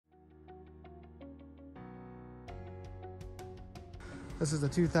This is a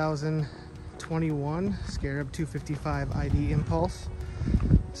 2021 Scarab 255 ID Impulse.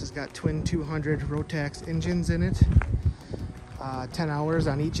 This has got twin 200 Rotax engines in it. 10 hours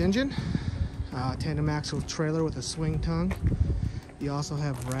on each engine. Tandem axle trailer with a swing tongue. You also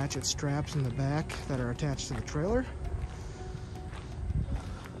have ratchet straps in the back that are attached to the trailer.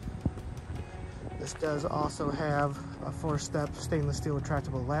 This does also have a 4-step stainless steel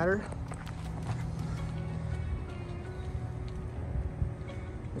retractable ladder.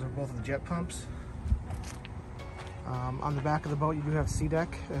 Those are both of the jet pumps. On the back of the boat, you do have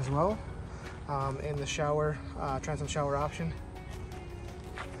SeaDeck as well, and the shower, transom shower option.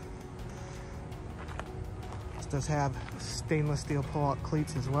 This does have stainless steel pull-out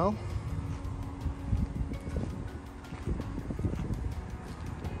cleats as well.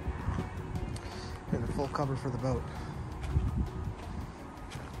 And a full cover for the boat.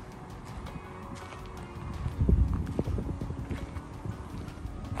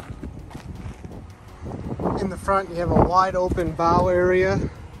 In the front, you have a wide open bow area.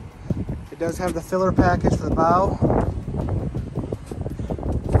 It does have the filler package for the bow.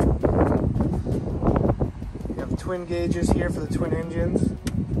 You have twin gauges here for the twin engines.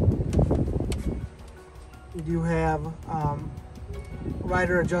 You do have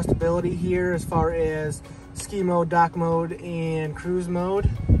rider adjustability here as far as ski mode, dock mode, and cruise mode.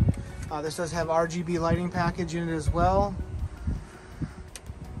 This does have RGB lighting package in it as well.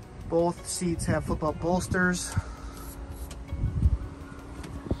 Both seats have flip-up bolsters.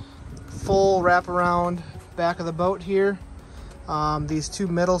 Full wraparound back of the boat here. These two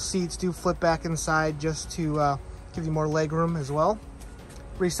middle seats do flip back inside just to give you more leg room as well.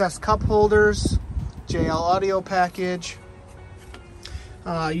 Recessed cup holders, JL audio package.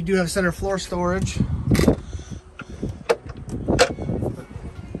 You do have center floor storage. You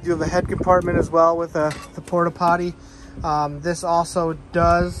do have a head compartment as well with the porta potty. This also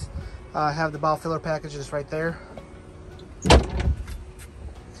does have the bow filler packages right there.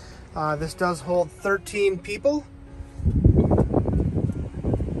 This does hold 13 people.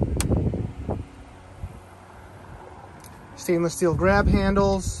 Stainless steel grab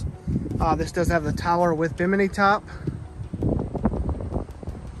handles. This does have the tower with bimini top.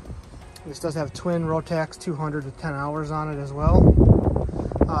 This does have twin Rotax 200 to 10 hours on it as well.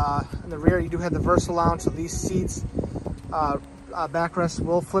 In the rear, you do have the Versa Lounge, so these seats, backrests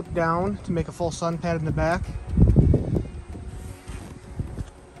will flip down to make a full sun pad in the back.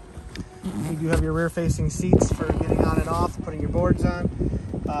 You do have your rear-facing seats for getting on and off, putting your boards on.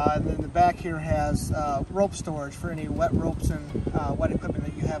 And then the back here has rope storage for any wet ropes and wet equipment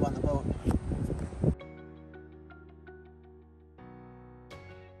that you have on the boat.